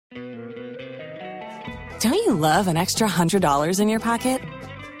Don't you love an extra $100 in your pocket?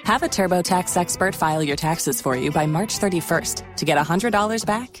 Have a TurboTax expert file your taxes for you by March 31st to get $100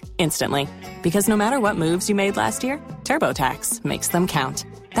 back instantly. Because no matter what moves you made last year, TurboTax makes them count.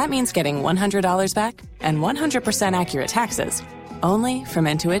 That means getting $100 back and 100% accurate taxes, only from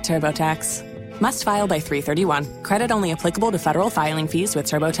Intuit TurboTax. Must file by 3/31. Credit only applicable to federal filing fees with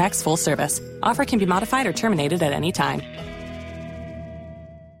TurboTax full service. Offer can be modified or terminated at any time.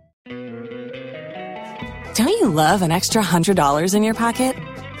 Don't you love an extra $100 in your pocket?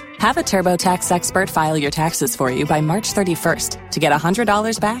 Have a TurboTax expert file your taxes for you by March 31st to get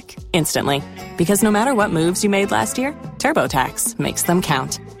 $100 back instantly. Because no matter what moves you made last year, TurboTax makes them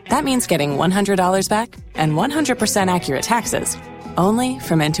count. That means getting $100 back and 100% accurate taxes, only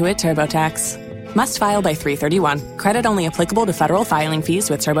from Intuit TurboTax. Must file by 3/31. Credit only applicable to federal filing fees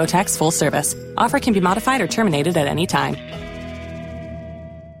with TurboTax full service. Offer can be modified or terminated at any time.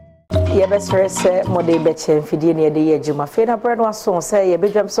 Ye best say mode beche fidie ne de yejuma fe na brand wa so say ye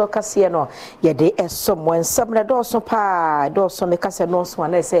bedwam so kase no ye de esom wansam na do so pa do so me kase no so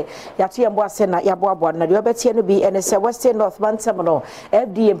na say ya to ye mbo ase na ya boabo na de obetie no bi ene say Western North Bantam no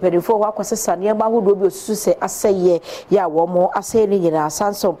FD mpedifo wa kwasesa ne ma hodo bi osusu say aseye ya wo mo ase ni nyina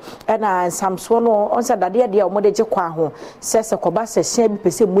sanso na samso no onsa dade de o mode je kwa ho sese koba se hia bi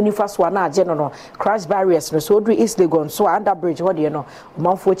pese munifa so na age no crash barriers no so odri East Legon so under bridge ho de no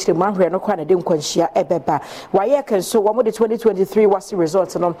manfo chire manhwe no kwa na de nkwanhia ebeba waye kan so wo mo de 2023 WASSCE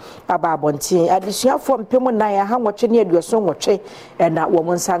results no aba abontin adisuafo mpem nan ya ha nwotwe ne aduoso nwotwe na wo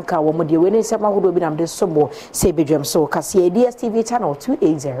mo nsanka wo mo de we ne sema hodo bi nam de somo se bedwam so kase DSTV channel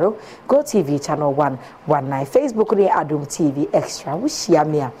 280 Go TV channel 119 Facebook ne Adum TV extra wo hia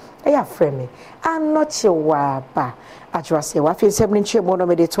me a eya frame anoche wa ba ajwase wa fi 7 nche mo no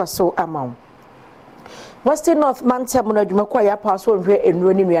me de to so amount Western North Bantam no adwumako ya paso nhwe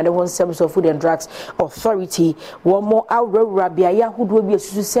enro ni nuane ho nsem so Food and Drugs Authority wo mo awrawra bia ya hodo bi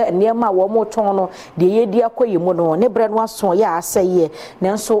asusu se nneema wo mo ton no de yedi akoyi mu no ne bre no aso ya aseye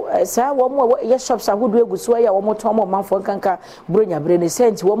nanso sa wo mo ye shops ahodo eguso ya wo mo ton mo manfo nkanka bronya bre ne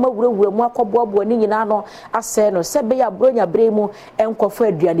senti wo mawurawura mu akoboabo ni nyina no ase no se be ya bronya bre mu enkofo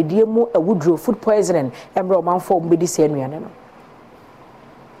aduane die mu awudro food poisoning emro manfo mbedi se nuane no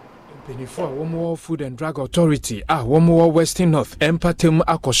Before one more Food and Drug Authority, one more Western North, Empatem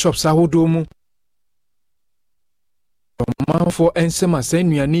Ako Shops Ahodomu. Manfo ensema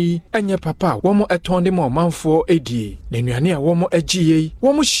senuani enye papa one more etonde mo manfo edi. Nenuani a one more egie,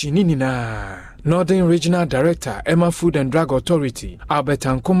 one more shinini na. Northern Regional Director, Emma Food and Drug Authority, Albert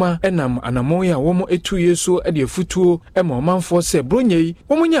Ankoma, Enam Anamoya, Womo etu yeso, Eddie Futu, Emma Manfo se Brunye,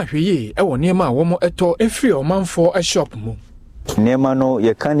 Womonya Hye, Ewo Niema, Womo eto, Efri or Manfo a shop mu. Nemano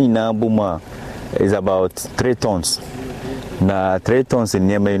yekanina buma is about 3 tons. Na 3 tons in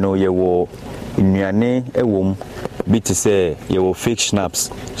Nemano yewo inyane ewom biti say yewo fake schnapps,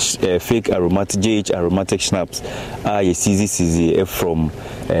 fake aromatic schnapps. Ye CZ from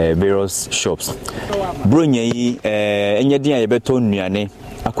various shops. Brunye yi enye dia yebeto nyane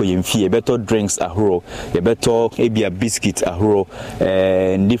akoyemfie yebeto drinks ahoro yebeto ebia biscuit ahoro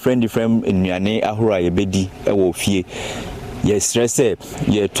different nyane ahoro yebedi ewo fie. Yes, stress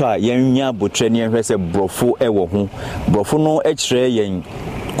ye twa yenya botre ne hwese brofo ewo ho brofo no ekire yen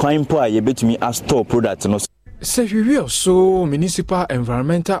kwan po a ye betumi a store product no Sehiwi so municipal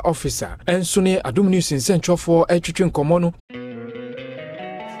environmental officer enso ne Adum News nsentwofo etwetwe nkomo no.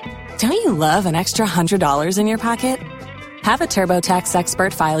 Don't you love an extra $100 in your pocket? Have a TurboTax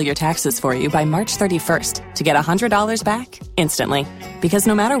expert file your taxes for you by March 31st to get $100 back instantly. Because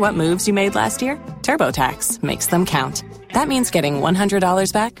no matter what moves you made last year, TurboTax makes them count. That means getting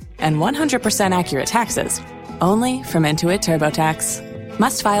 $100 back and 100% accurate taxes, only from Intuit TurboTax.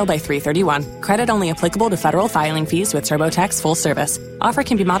 Must file by 3/31. Credit only applicable to federal filing fees with TurboTax full service. Offer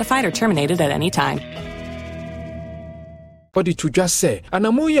can be modified or terminated at any time. Body to just say,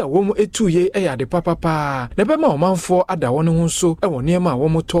 Anamoya womo etu ye eya de papa. Nebema omanfo ada wone ho so ewo niema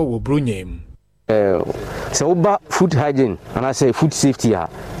womo to wo bronyem. So ba food hygiene and I say food safety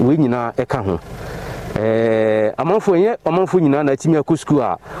we nyina eka ho. Amanfo nyina na timi akọ school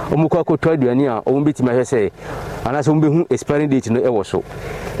a omukọ akọtọ aduane a omo betimi ahwese anase omo behu expiring date no ewo so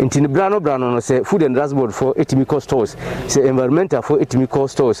ntini brano no say Food and Drugs Board for etimi stores say environmental for etimi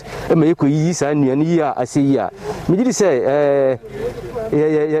stores e ma yekoyi sa anuane yi a aseyi a megidi say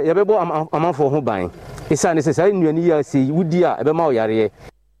ye bebo amanfo ho ban isa ne say sa anuane yi a aseyi wudi a ebe ma oyare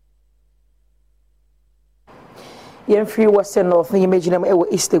yen free western north ni imagine e wo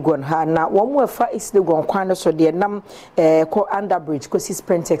east legon ha na wo mo fa east legon kwan no so de nam ko under bridge ko si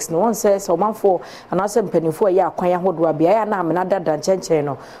sprintex no won say so manfo anase mpanifo ya akwan ahodo abia ya na amena dada nchenchen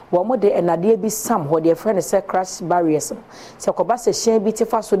no wo mo de enade bi sam ho de friend say crash barriers se ko ba se hyen bi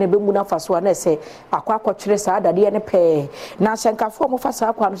tifa so ne be mu na fa so na say akwa akotwere sa adade ne pe na hyenkafo mo fa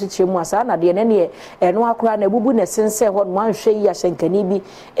sa akwa no se mu asa na de ne ne no akora na bubu ne sense ho no anhwe yi ahyenkani bi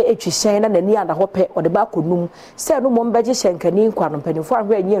etwi hyen na nani ada ho pe o de ba konum se no mo mbeje hyenkani nkwa no mpanifo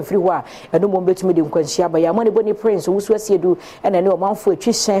ahwe anyi afiri ho a eno mo betumi de nkwanhia ba ya mo ne boni prince wusu asiedu ene ne o manfo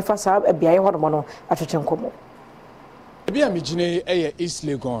etwi hyen fa sa biaye ho no no atwetwenkomo bia migine East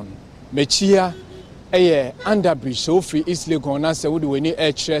Legon mechia underbridge so free East Legon na se wo de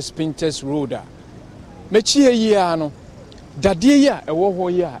weni Spinters Road a mechia yi a no dade yi a ewo ho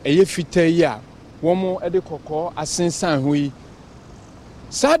yi a fita yi a wo mo de kokko asensan ho yi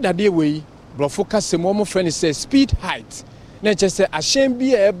sa dade we brofo kasem wo mo friend say speed height na chese ahyen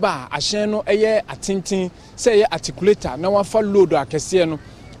bi eba ahyen no atintin say articulator na wa fa load akese no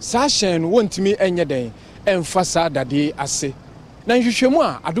sa ahyen no wontimi enye den emfa sa dade ase na nhwehwemu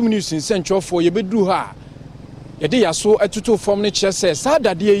a adom news nsentwofo ye beduru ha ye de yaso atuto form ne chese sa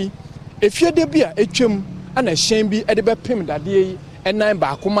dade yi efiede bi a etwem ana ahyen bi de bepem dade yi enan ba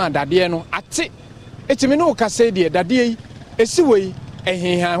akoma dade no ate etimi no kase de dade yi esiwei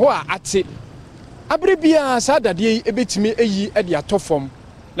ehenhan ho a ate abrebia sa dade yi ebetimi eyi de atofom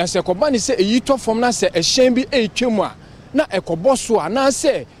na se koba ni se eyi tofom na se ehyen bi etwemu a na ekoboso a na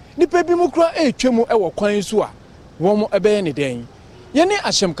se nipa bi mu kura etwemu ewo kwan so a wo mo ebe ne den ye ne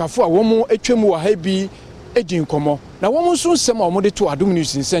ahyemkafo a wo mo etwemu wa ha bi edi nkomo na wo mo nso nsem a wo de to adom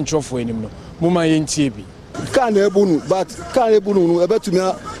news nsentwofo enim no mo ma ye ntie bi kan ebunu but kan ebunu no ebetumi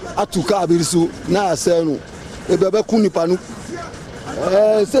atuka abirisu na ase no ebebe ku nipa no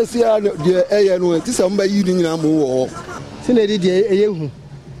sesia de eye no ti se mba yi ni nyina mo wo se na de eye hu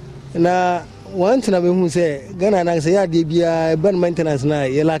na want na be hu se Ghana na se ya de bia ban maintenance na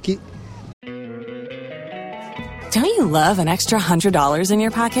ye lucky. Don't you love an extra $100 in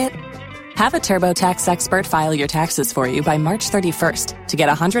your pocket? Have a TurboTax expert file your taxes for you by March 31st to get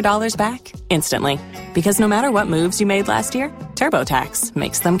 $100 back instantly. Because no matter what moves you made last year, TurboTax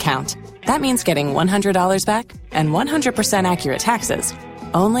makes them count. That means getting $100 back and 100% accurate taxes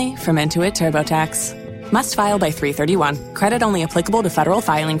only from Intuit TurboTax. Must file by 3/31. Credit only applicable to federal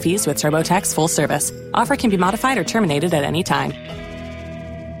filing fees with TurboTax full service. Offer can be modified or terminated at any time.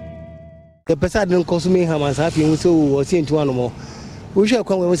 The person don't consume ham as happy so was into one more. We shall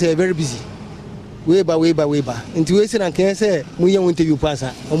come when we say very busy. Way by. Into wasting and can say, we young interview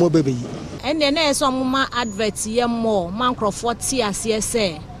passer or more baby. And then there's some more adverts here more. Mancroft see as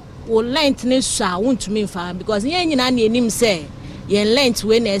say, will lent Nissa won't mean fine because yen him say. Yen lent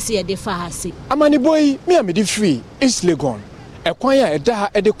when I see a defahasi. Amani boy, me a medi free, East Legon. A choir da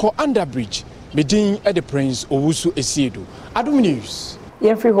at the co underbridge, medin at the Prince Owusu Esiedu. Adom News.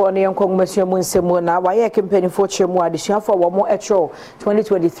 Yen free ho ne yankong masua mu nsemu na WAEC campaign for chemu adesua for wo mo etro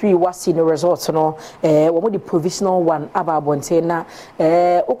 2023 WASSCE no results no wo mo the provisional one aba bonte na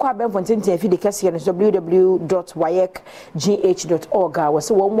okwa ben fonten fi de kase no www.waec.gh.org wo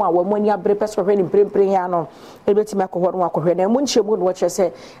se wo mo a wo mo ni abre peso hwe ni mprempren ya no ebetima akọ ho akọhwe na mu nchemu no wo kire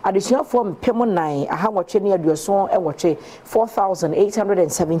se adesua for mpem 9 aha wotwe ne aduoson wotwe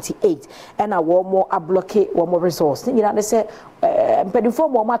 4878 and a wo mo ablock wo mo results ni nyina de se mpedifo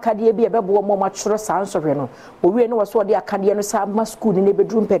mo makade bi ebebo mo matworo sansɔhwe no owie no wɔso de akade no sa ma school ni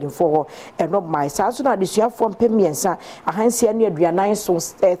bedroom pedifo ho eno mai sanso na desuafo mpemiensa ahansia ne aduanan so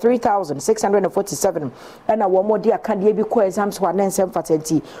 3647 ɛna wo mo de akade bi ko exams ho anensem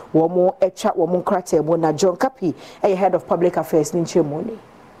fatenti wo mo etwa wo mo nkrata mo na John Kapi head of public affairs ni nchemoni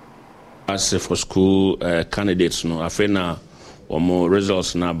as for school candidates no afena wo mo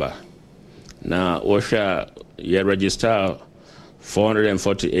results number na wo hwa ye register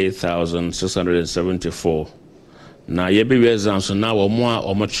 448,674. Now, ye be exams so now or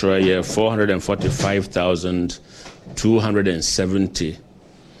more try 445,270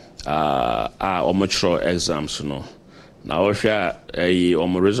 mature exams no. Now we share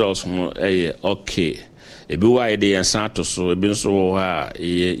results okay. E be why dey ensato so e be so ha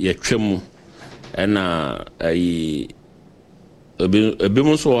ye twem na e be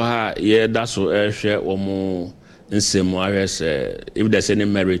mo so ha ye da so hwe omo if there's any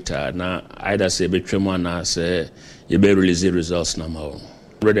merit, na either say between na say you be release results now.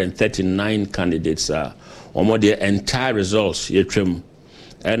 139 candidates are or the entire results yetrim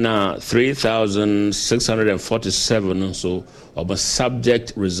and 3,647 so of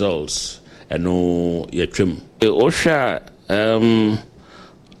subject results and no yetrim. OSHA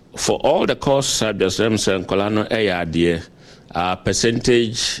for all the course subjects, Colano ARD,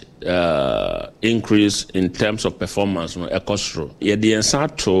 percentage increase in terms of performance no ekostro. Ye the answer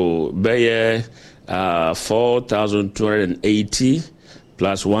to be 4,280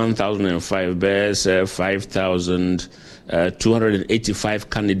 plus 1,005 bears 5,285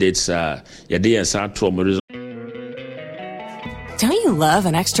 candidates. Ye the answer to. Don't you love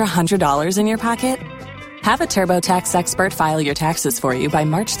an extra $100 in your pocket? Have a TurboTax expert file your taxes for you by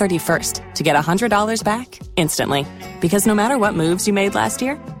March 31st to get $100 back instantly. Because no matter what moves you made last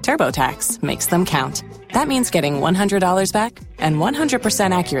year, TurboTax makes them count. That means getting $100 back and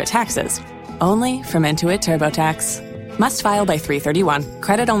 100% accurate taxes only from Intuit TurboTax. Must file by 3/31.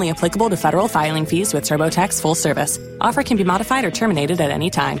 Credit only applicable to federal filing fees with TurboTax full service. Offer can be modified or terminated at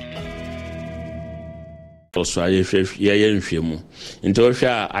any time. Also, at least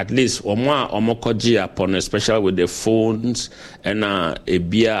omokoji upon, especially with the phones and a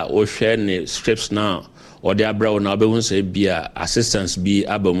beer or share scripts now or the abroad now be say beer assistance be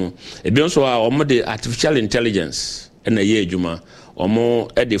abamu. A be also the artificial intelligence and a year juma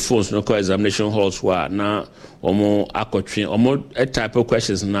at the phones no examination halls were now or a type of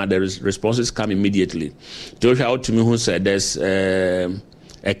questions now the responses come immediately. To show out to me who said there's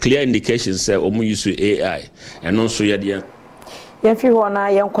a clear indication say omu use AI and also yet Yɛmfi hɔ na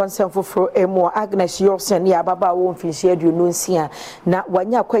yɛn concern foforo emu Agnes Yorsen ya baba wo mfinhyia aduonu nsia na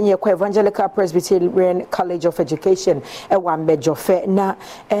wanya kwanye kwa Evangelical Presbyterian College of Education ɛwɔ Ambedjofe na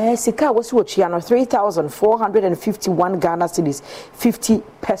sika wosi wotua no 3,451 Ghana cedis 50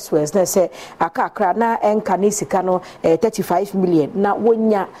 pesos na say akakra na enka ne sika no 35 million na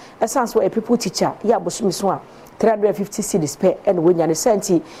wonya essence a people teacher ya bosumi so a 350 cedis per and wonya ne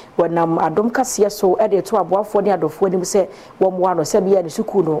senti wonam adom kase so e de to aboafo ne adofo nim se wo mo ano se bia ne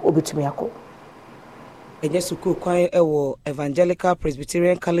suku no obetumi akọ enye suku kwan ewo Evangelical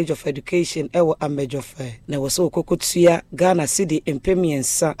Presbyterian College of Education ewo Ambedjofe na wo so kokotua Ghana cedi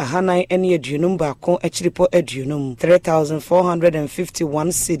empemiensa ahanan ene aduonum baako achiripo aduonum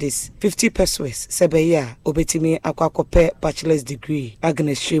 3,451 cedis 50 pesos sebeya obetimi akwakope bachelor's degree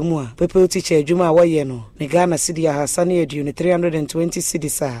Agnes Shemua people teacher adwuma woye no ne Ghana cedi ahasane aduonu 320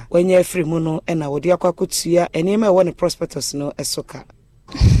 cedis a wanya afri mu no na wodi akwakotua enema ewo ne prospectus no esoka.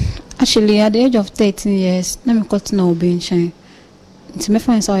 Actually, at the age of 13 years, let me cut no bench. It's my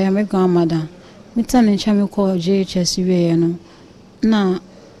friends, I am my grandmother. Me turn in Chami call JHS, you know. Now,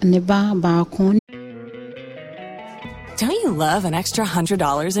 neba back. Don't you love an extra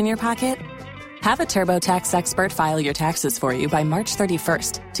 $100 in your pocket? Have a TurboTax expert file your taxes for you by March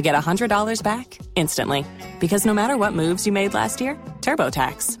 31st to get $100 back instantly. Because no matter what moves you made last year,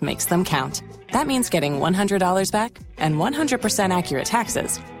 TurboTax makes them count. That means getting $100 back and 100% accurate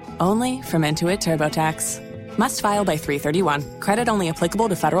taxes only from Intuit TurboTax. Must file by 3/31. Credit only applicable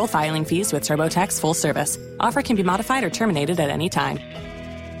to federal filing fees with TurboTax full service. Offer can be modified or terminated at any time.